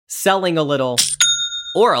Selling a little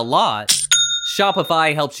or a lot,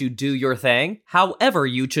 Shopify helps you do your thing, however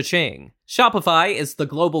you cha-ching. Shopify is the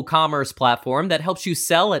global commerce platform that helps you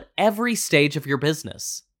sell at every stage of your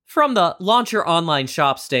business. From the launch your online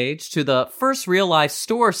shop stage to the first real-life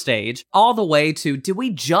store stage, all the way to do we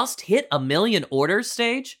just hit 1 million orders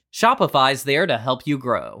stage, Shopify's there to help you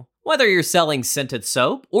grow. Whether you're selling scented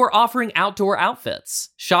soap or offering outdoor outfits,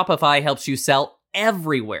 Shopify helps you sell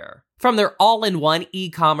everywhere. From their all-in-one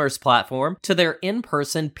e-commerce platform to their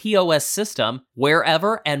in-person POS system,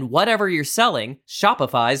 wherever and whatever you're selling,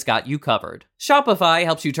 Shopify's got you covered. Shopify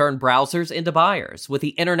helps you turn browsers into buyers with the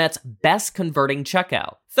internet's best converting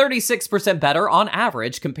checkout, 36% better on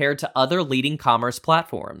average compared to other leading commerce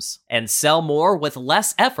platforms. And sell more with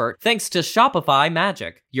less effort thanks to Shopify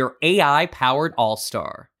Magic, your AI-powered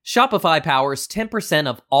all-star. Shopify powers 10%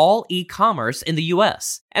 of all e-commerce in the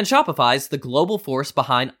US, and Shopify's the global force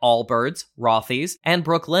behind Allbirds, Rothy's, and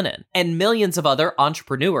Brooklinen, and millions of other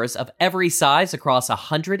entrepreneurs of every size across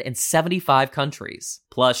 175 countries.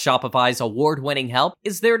 Plus, Shopify's award-winning help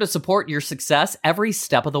is there to support your success every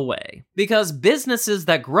step of the way. Because businesses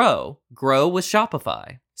that grow with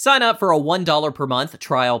Shopify. Sign up for a $1 per month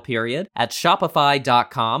trial period at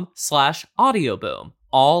shopify.com/audioboom,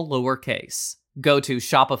 all lowercase. Go to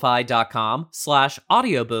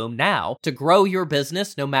shopify.com/audioboom now to grow your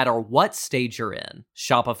business no matter what stage you're in.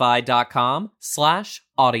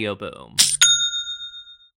 Shopify.com/audioboom.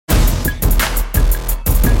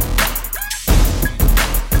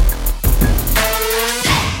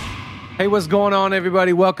 Hey, what's going on,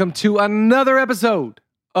 everybody? Welcome to another episode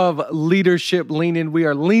of Leadership Lean-In. We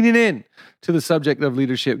are leaning in to the subject of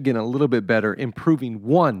leadership, getting a little bit better, improving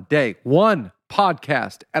one day, one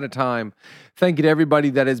podcast at a time. Thank you to everybody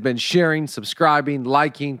that has been sharing, subscribing,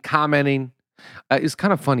 liking, commenting. It's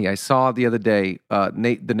kind of funny. I saw the other day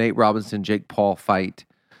the Nate Robinson, Jake Paul fight.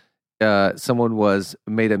 Someone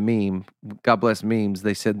made a meme. God bless memes.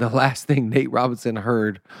 They said the last thing Nate Robinson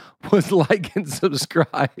heard was like and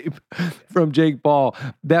subscribe from Jake Paul.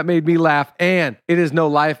 That made me laugh. And it is no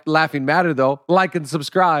laughing matter, though. Like and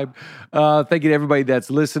subscribe. Thank you to everybody that's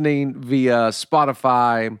listening via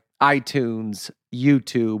Spotify, iTunes,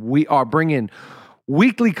 YouTube. We are bringing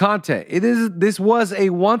weekly content. This was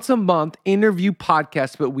a once a month interview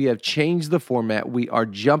podcast, but we have changed the format. We are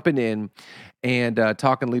jumping in and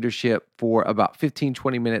talking leadership for about 15,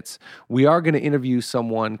 20 minutes. We are going to interview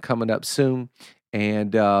someone coming up soon.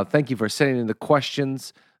 And thank you for sending in the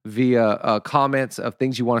questions via comments of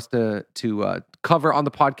things you want us to cover on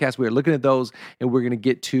the podcast. We are looking at those, and we're going to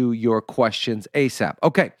get to your questions ASAP.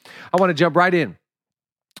 Okay, I want to jump right in.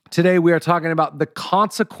 Today, we are talking about the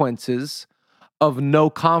consequences of no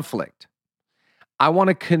conflict. I want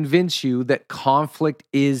to convince you that conflict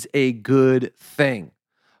is a good thing.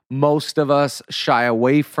 Most of us shy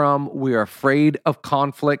away from, we're afraid of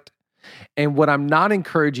conflict. And what I'm not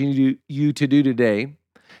encouraging you to do today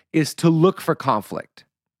is to look for conflict.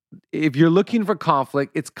 If you're looking for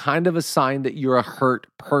conflict, it's kind of a sign that you're a hurt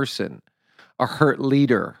person, a hurt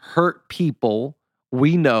leader. Hurt people,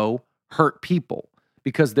 we know, hurt people.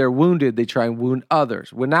 Because they're wounded, they try and wound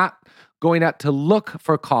others. We're not going out to look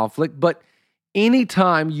for conflict, but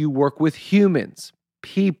anytime you work with humans,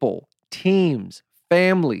 people, teams,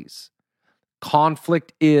 families,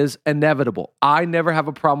 conflict is inevitable. I never have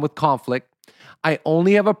a problem with conflict. I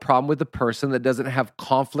only have a problem with the person that doesn't have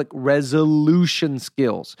conflict resolution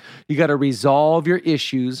skills. You got to resolve your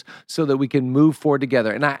issues so that we can move forward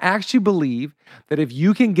together. And I actually believe that if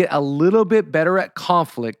you can get a little bit better at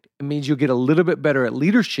conflict, it means you'll get a little bit better at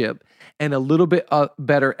leadership and a little bit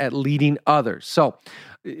better at leading others. So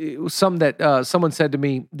someone said to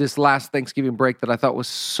me this last Thanksgiving break that I thought was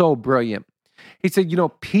so brilliant. He said,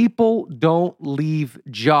 people don't leave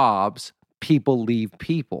jobs, people leave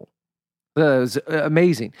people. That was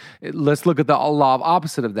amazing. Let's look at the law of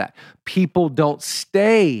opposite of that. People don't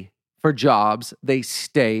stay for jobs, they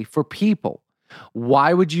stay for people.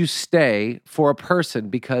 Why would you stay for a person?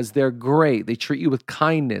 Because they're great. They treat you with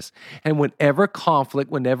kindness. And whenever conflict,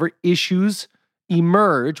 whenever issues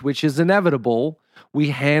emerge, which is inevitable,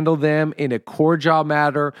 we handle them in a cordial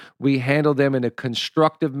manner, we handle them in a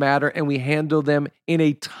constructive manner, and we handle them in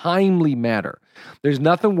a timely manner. There's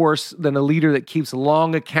nothing worse than a leader that keeps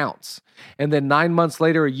long accounts. And then 9 months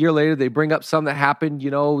later, a year later, they bring up something that happened,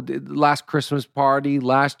 last Christmas party,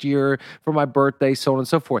 last year for my birthday, so on and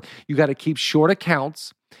so forth. You got to keep short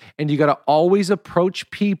accounts, and you got to always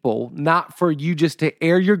approach people, not for you just to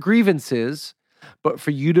air your grievances, but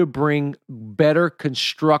for you to bring better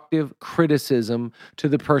constructive criticism to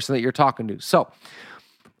the person that you're talking to. So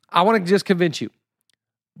I want to just convince you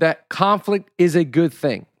that conflict is a good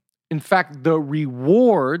thing. In fact, the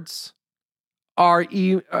rewards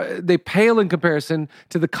they pale in comparison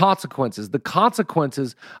to the consequences. The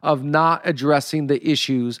consequences of not addressing the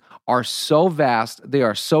issues are so vast, they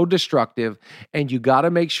are so destructive, and you got to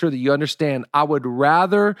make sure that you understand, I would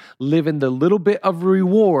rather live in the little bit of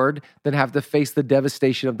reward than have to face the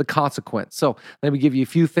devastation of the consequence. So let me give you a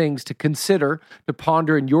few things to consider, to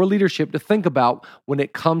ponder in your leadership, to think about when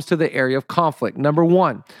it comes to the area of conflict. Number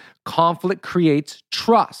one, conflict creates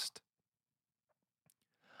trust.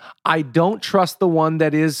 I don't trust the one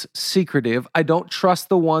that is secretive. I don't trust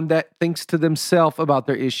the one that thinks to themselves about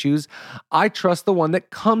their issues. I trust the one that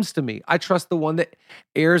comes to me. I trust the one that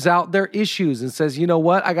airs out their issues and says, you know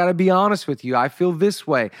what? I got to be honest with you. I feel this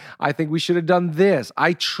way. I think we should have done this.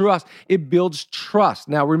 I trust. It builds trust.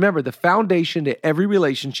 Now, remember, the foundation to every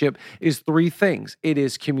relationship is three things. It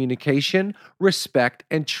is communication, respect,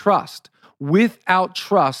 and trust. Without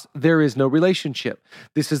trust, there is no relationship.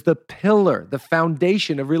 This is the pillar, the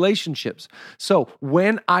foundation of relationships. So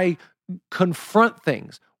when I confront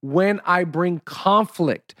things, when I bring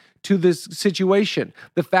conflict to this situation,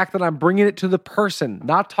 the fact that I'm bringing it to the person,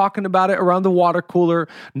 not talking about it around the water cooler,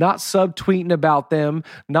 not subtweeting about them,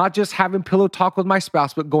 not just having pillow talk with my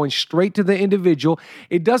spouse, but going straight to the individual,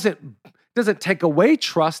 it doesn't take away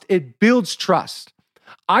trust, it builds trust.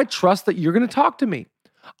 I trust that you're going to talk to me.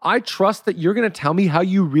 I trust that you're going to tell me how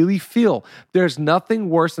you really feel. There's nothing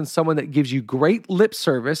worse than someone that gives you great lip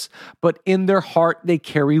service, but in their heart, they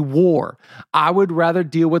carry war. I would rather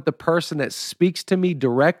deal with the person that speaks to me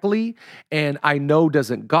directly and I know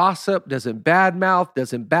doesn't gossip, doesn't badmouth,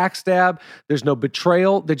 doesn't backstab. There's no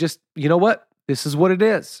betrayal. They're just, you know what? This is what it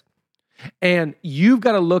is. And you've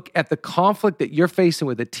got to look at the conflict that you're facing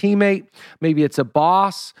with a teammate. Maybe it's a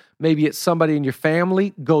boss. Maybe it's somebody in your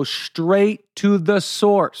family. Go straight to the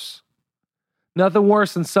source. Nothing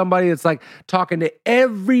worse than somebody that's like talking to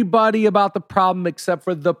everybody about the problem except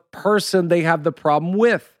for the person they have the problem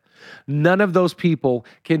with. None of those people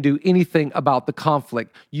can do anything about the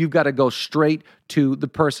conflict. You've got to go straight to the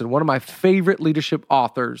person. One of my favorite leadership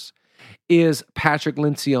authors is Patrick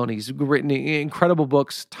Lencioni. He's written incredible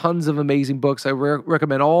books, tons of amazing books. I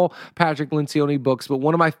recommend all Patrick Lencioni books, but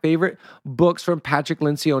one of my favorite books from Patrick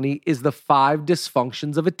Lencioni is The 5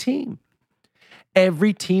 Dysfunctions of a Team.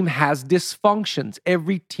 Every team has dysfunctions.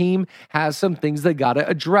 Every team has some things they got to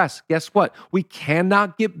address. Guess what? We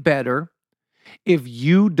cannot get better if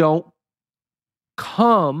you don't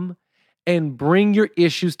come and bring your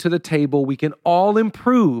issues to the table. We can all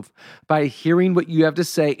improve by hearing what you have to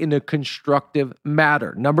say in a constructive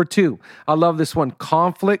manner. Number 2, I love this one.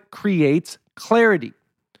 Conflict creates clarity.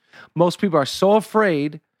 Most people are so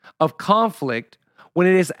afraid of conflict when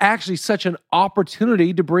it is actually such an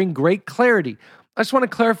opportunity to bring great clarity. I just want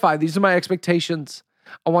to clarify, these are my expectations.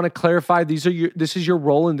 I want to clarify, this is your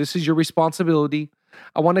role and this is your responsibility.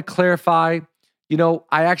 I want to clarify,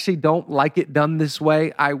 I actually don't like it done this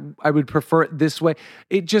way. I would prefer it this way.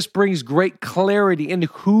 It just brings great clarity. And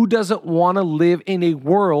who doesn't want to live in a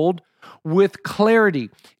world with clarity?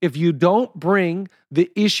 If you don't bring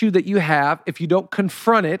the issue that you have, if you don't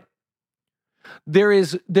confront it,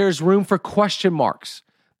 there's room for question marks.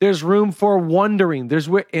 There's room for wondering.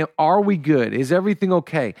 Are we good? Is everything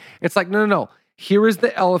okay? It's like, no. Here is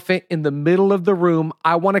the elephant in the middle of the room.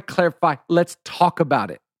 I want to clarify. Let's talk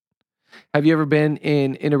about it. Have you ever been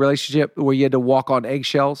in a relationship where you had to walk on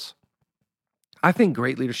eggshells? I think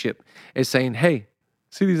great leadership is saying, hey,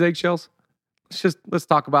 see these eggshells? Let's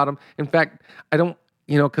talk about them. In fact, I don't,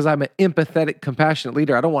 because I'm an empathetic, compassionate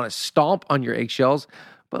leader, I don't want to stomp on your eggshells,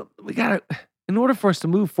 but in order for us to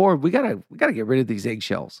move forward, we gotta get rid of these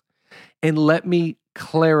eggshells. And let me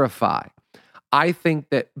clarify. I think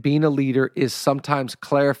that being a leader is sometimes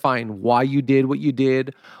clarifying why you did what you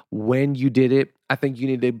did, when you did it. I think you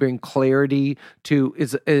need to bring clarity to,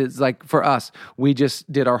 is like for us, we just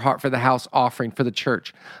did our Heart for the House offering for the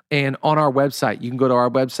church. And on our website, you can go to our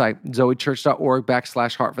website,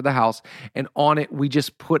 zoechurch.org/Heart for the House. And on it, we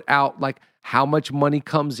just put out like how much money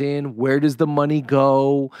comes in, where does the money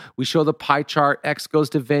go? We show the pie chart. X goes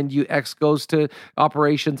to venue, X goes to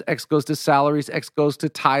operations, X goes to salaries, X goes to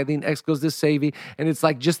tithing, X goes to saving. And it's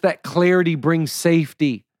like just that clarity brings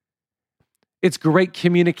safety. It's great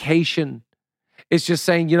communication. It's just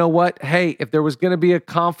saying, you know what? Hey, if there was going to be a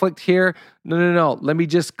conflict here, no. Let me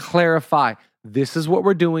just clarify. This is what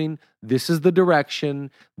we're doing. This is the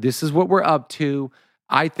direction. This is what we're up to.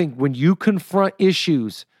 I think when you confront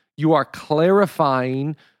issues, you are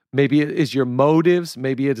clarifying Maybe it is your motives.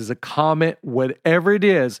 Maybe it is a comment. Whatever it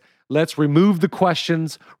is, let's remove the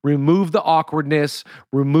questions, remove the awkwardness,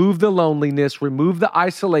 remove the loneliness, remove the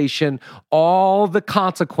isolation, all the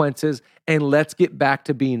consequences, and let's get back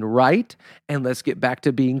to being right, and let's get back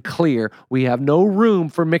to being clear. We have no room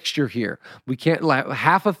for mixture here. We can't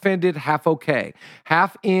half offended, half okay,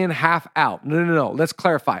 half in, half out. No. Let's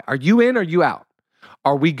clarify. Are you in or are you out?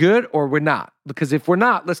 Are we good or we're not? Because if we're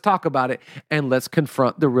not, let's talk about it and let's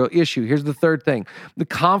confront the real issue. Here's the third thing. The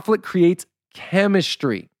conflict creates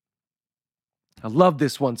chemistry. I love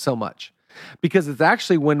this one so much because it's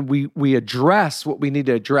actually when we address what we need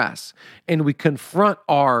to address and we confront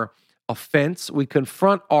our offense, we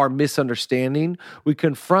confront our misunderstanding, we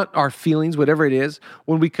confront our feelings, whatever it is.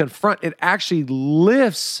 When we confront, it actually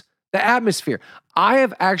lifts the atmosphere. I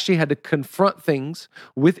have actually had to confront things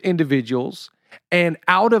with individuals, and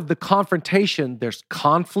out of the confrontation, there's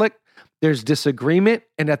conflict, there's disagreement,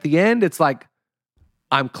 and at the end, it's like,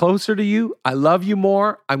 I'm closer to you, I love you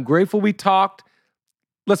more, I'm grateful we talked,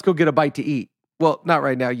 let's go get a bite to eat. Well, not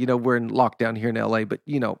right now, we're in lockdown here in LA, but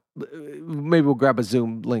maybe we'll grab a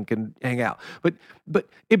Zoom link and hang out. But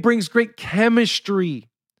it brings great chemistry,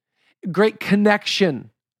 great connection.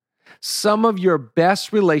 Some of your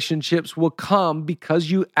best relationships will come because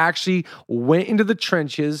you actually went into the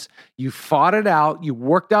trenches, you fought it out, you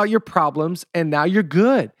worked out your problems, and now you're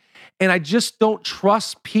good. And I just don't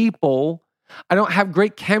trust people. I don't have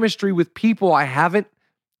great chemistry with people I haven't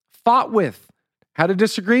fought with, had a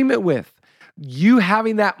disagreement with. You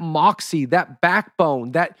having that moxie, that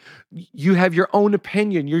backbone, that you have your own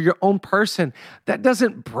opinion, you're your own person, that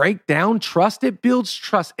doesn't break down trust. It builds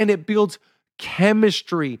trust and it builds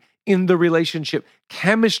chemistry in the relationship,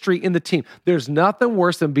 chemistry in the team. There's nothing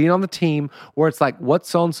worse than being on the team where it's like, what's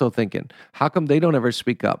so-and-so thinking? How come they don't ever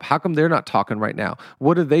speak up? How come they're not talking right now?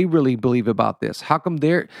 What do they really believe about this? How come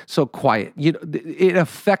they're so quiet? It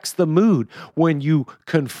affects the mood. When you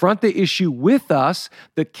confront the issue with us,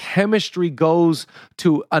 the chemistry goes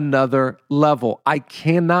to another level. I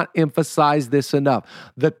cannot emphasize this enough.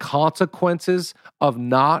 The consequences of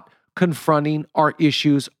not confronting our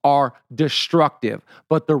issues are destructive,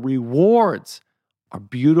 but the rewards are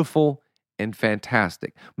beautiful and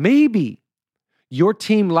fantastic. Maybe your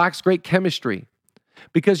team lacks great chemistry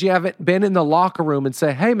because you haven't been in the locker room and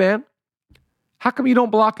say, hey man, how come you don't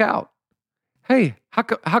block out? Hey, how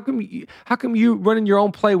come you running your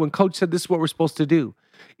own play when coach said this is what we're supposed to do?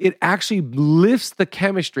 It actually lifts the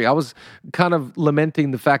chemistry. I was kind of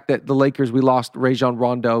lamenting the fact that the Lakers, we lost Rajon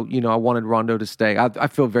Rondo. I wanted Rondo to stay. I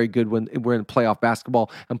feel very good when we're in playoff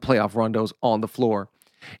basketball and playoff Rondo's on the floor.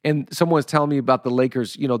 And someone was telling me about the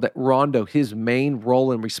Lakers, that Rondo, his main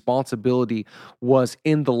role and responsibility was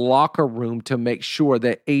in the locker room to make sure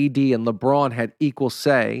that AD and LeBron had equal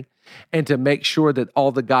say and to make sure that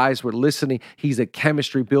all the guys were listening. He's a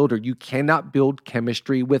chemistry builder. You cannot build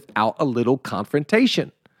chemistry without a little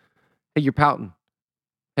confrontation. Hey, you're pouting.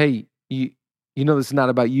 Hey, you know this is not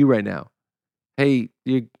about you right now. Hey,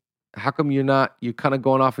 how come you're kind of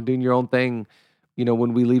going off and doing your own thing,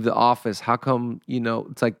 when we leave the office? How come,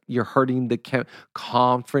 it's like you're hurting the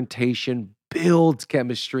confrontation builds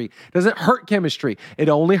chemistry. It doesn't hurt chemistry. It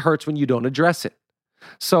only hurts when you don't address it.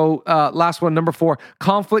 So last one, number 4,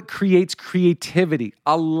 conflict creates creativity.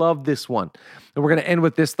 I love this one. And we're going to end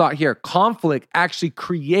with this thought here. Conflict actually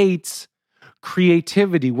creates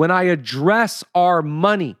creativity. When I address our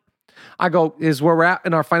money, I go, is where we're at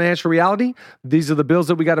in our financial reality. These are the bills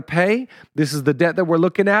that we got to pay. This is the debt that we're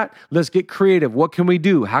looking at. Let's get creative. What can we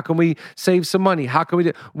do? How can we save some money? How can we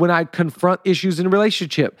do? When I confront issues in a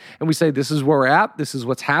relationship and we say, this is where we're at. This is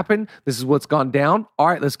what's happened. This is what's gone down. All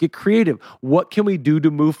right, let's get creative. What can we do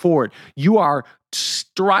to move forward? You are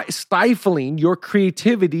stifling your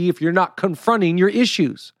creativity if you're not confronting your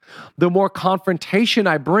issues. The more confrontation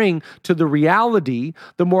I bring to the reality,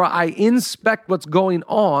 the more I inspect what's going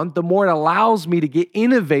on, the more it allows me to get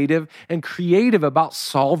innovative and creative about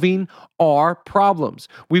solving our problems.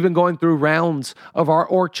 We've been going through rounds of our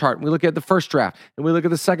org chart. We look at the first draft and we look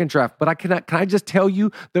at the second draft. But can I just tell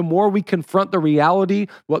you, the more we confront the reality,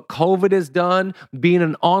 what COVID has done, being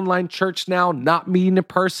an online church now, not meeting in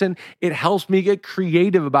person, it helps me get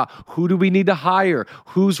creative about who do we need to hire,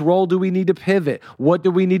 whose role do we need to pivot, what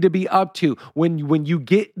do we need to be up to. When you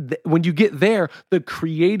get there, the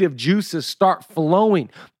creative juices start flowing.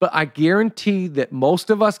 But I guarantee that most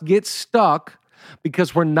of us get stuck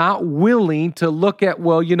because we're not willing to look at,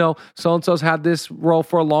 so-and-so's had this role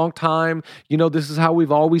for a long time. This is how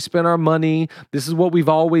we've always spent our money. This is what we've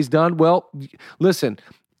always done. Well, listen,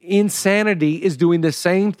 insanity is doing the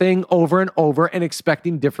same thing over and over and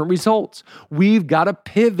expecting different results. We've got to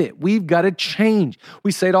pivot. We've got to change.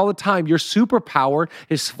 We say it all the time. Your superpower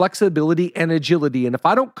is flexibility and agility. And if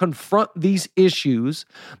I don't confront these issues,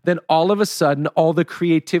 then all of a sudden, all the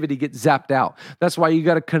creativity gets zapped out. That's why you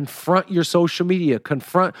got to confront your social media,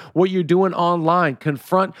 confront what you're doing online,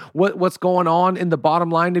 confront what's going on in the bottom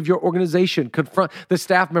line of your organization, confront the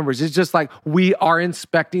staff members. It's just like we are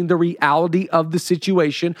inspecting the reality of the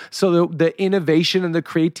situation so that the innovation and the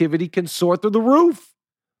creativity can soar through the roof.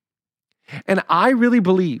 And I really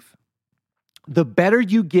believe the better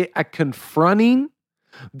you get at confronting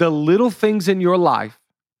the little things in your life,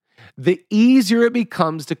 the easier it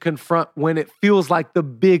becomes to confront when it feels like the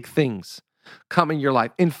big things come in your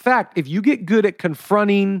life. In fact, if you get good at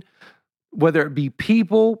confronting, whether it be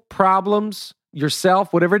people, problems,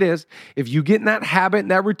 yourself, whatever it is, if you get in that habit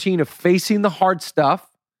and that routine of facing the hard stuff,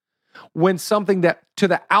 when something that to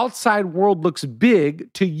the outside world looks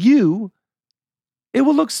big, to you, it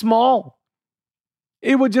will look small.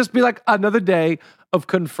 It would just be like another day of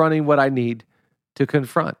confronting what I need to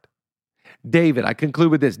confront. David, I conclude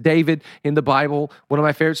with this. David in the Bible, one of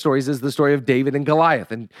my favorite stories is the story of David and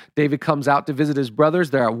Goliath. And David comes out to visit his brothers.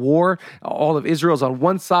 They're at war. All of Israel's on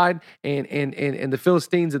one side and the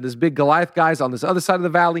Philistines and this big Goliath guy's on this other side of the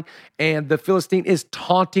valley. And the Philistine is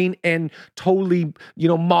taunting and totally,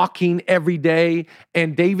 mocking every day.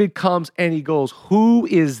 And David comes and he goes, "Who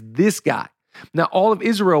is this guy?" Now, all of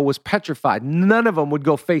Israel was petrified. None of them would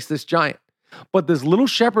go face this giant. But this little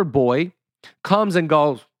shepherd boy comes and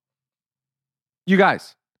goes, "You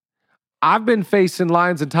guys, I've been facing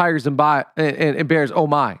lions and tigers and bears, oh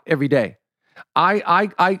my, every day.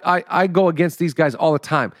 I go against these guys all the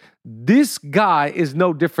time. This guy is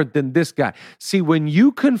no different than this guy." See, when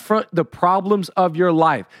you confront the problems of your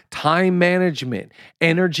life, time management,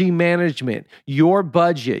 energy management, your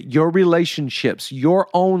budget, your relationships, your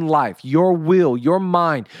own life, your will, your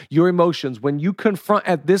mind, your emotions, when you confront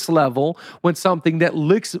at this level, when something that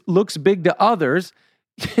looks big to others,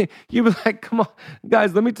 you be like, "Come on,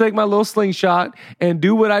 guys, let me take my little slingshot and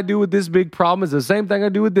do what I do with this big problem. It's the same thing I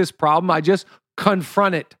do with this problem. I just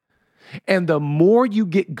confront it." And the more you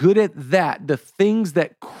get good at that, the things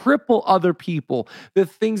that cripple other people, the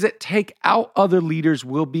things that take out other leaders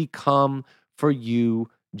will become for you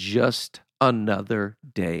just another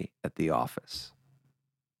day at the office.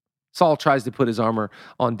 Saul tries to put his armor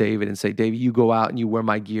on David and say, "David, you go out and you wear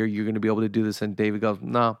my gear. You're going to be able to do this." And David goes,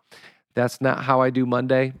 "No. That's not how I do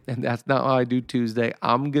Monday, and that's not how I do Tuesday.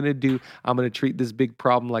 I'm going to treat this big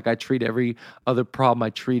problem like I treat every other problem. I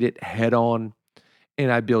treat it head on,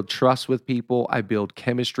 and I build trust with people. I build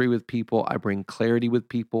chemistry with people. I bring clarity with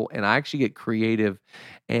people, and I actually get creative.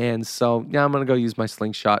 And so, yeah, I'm going to go use my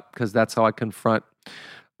slingshot because that's how I confront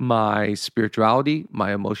my spirituality,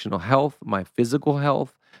 my emotional health, my physical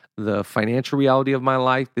health, the financial reality of my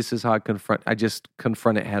life. This is how I just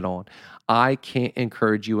confront it head on. I can't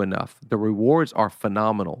encourage you enough. The rewards are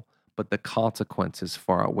phenomenal, but the consequences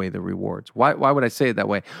far outweigh the rewards. Why would I say it that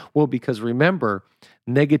way? Well, because remember,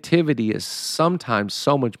 negativity is sometimes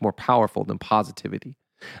so much more powerful than positivity.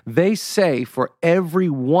 They say for every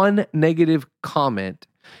one negative comment,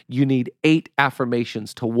 you need 8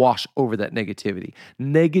 affirmations to wash over that negativity.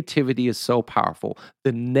 Negativity is so powerful.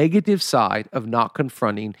 The negative side of not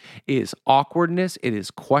confronting is awkwardness, it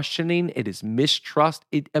is questioning, it is mistrust.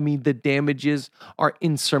 The damages are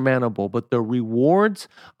insurmountable, but the rewards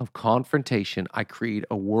of confrontation, I create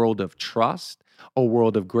a world of trust, a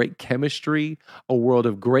world of great chemistry, a world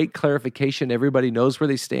of great clarification. Everybody knows where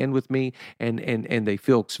they stand with me, and they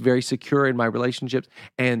feel very secure in my relationships,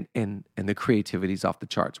 and the creativity is off the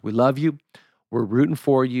charts. We love you. We're rooting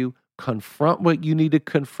for you. Confront what you need to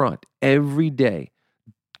confront every day.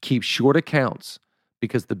 Keep short accounts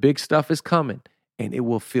because the big stuff is coming, and it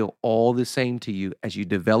will feel all the same to you as you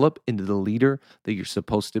develop into the leader that you're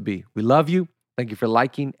supposed to be. We love you. Thank you for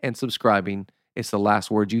liking and subscribing. It's the last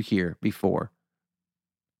word you hear before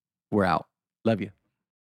we're out. Love you.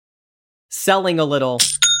 Selling a little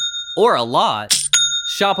or a lot,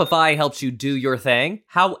 Shopify helps you do your thing,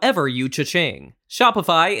 however you cha-ching.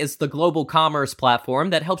 Shopify is the global commerce platform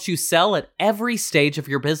that helps you sell at every stage of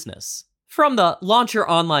your business. From the launch your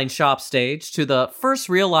online shop stage to the first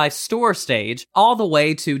real life store stage, all the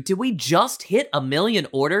way to did we just hit 1 million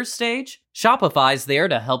orders stage? Shopify's there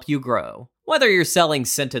to help you grow. Whether you're selling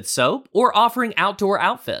scented soap or offering outdoor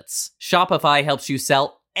outfits, Shopify helps you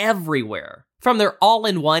sell everywhere. From their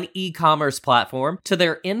all-in-one e-commerce platform to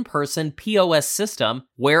their in-person POS system,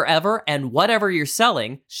 wherever and whatever you're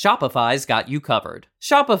selling, Shopify's got you covered.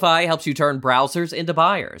 Shopify helps you turn browsers into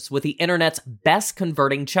buyers with the internet's best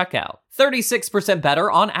converting checkout, 36%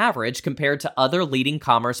 better on average compared to other leading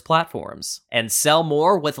commerce platforms. And sell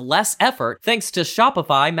more with less effort thanks to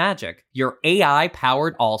Shopify Magic, your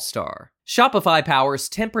AI-powered all-star. Shopify powers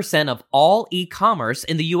 10% of all e-commerce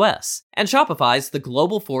in the US, and Shopify's the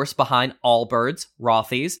global force behind Allbirds,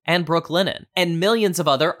 Rothy's, and Brooklinen, and millions of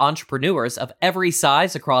other entrepreneurs of every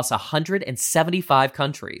size across 175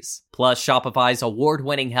 countries. Plus, Shopify's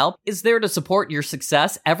award-winning help is there to support your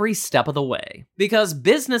success every step of the way. Because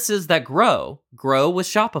businesses that grow, grow with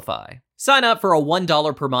Shopify. Sign up for a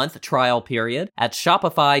 $1 per month trial period at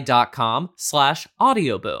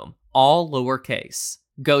shopify.com/audioboom, all lowercase.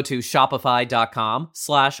 Go to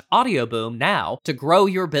shopify.com/audioboom now to grow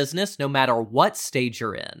your business no matter what stage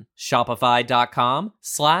you're in.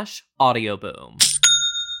 Shopify.com/audioboom.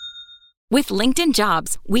 With LinkedIn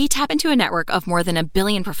Jobs, we tap into a network of more than 1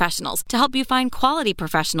 billion professionals to help you find quality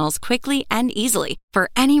professionals quickly and easily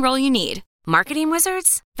for any role you need. Marketing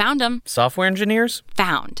wizards? Found them. Software engineers?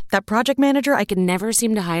 Found. That project manager I could never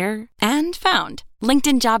seem to hire? And found.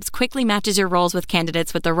 LinkedIn Jobs quickly matches your roles with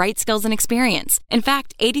candidates with the right skills and experience. In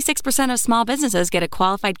fact, 86% of small businesses get a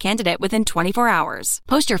qualified candidate within 24 hours.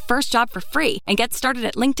 Post your first job for free and get started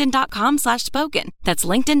at linkedin.com/spoken. That's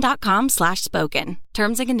linkedin.com/spoken.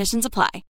 Terms and conditions apply.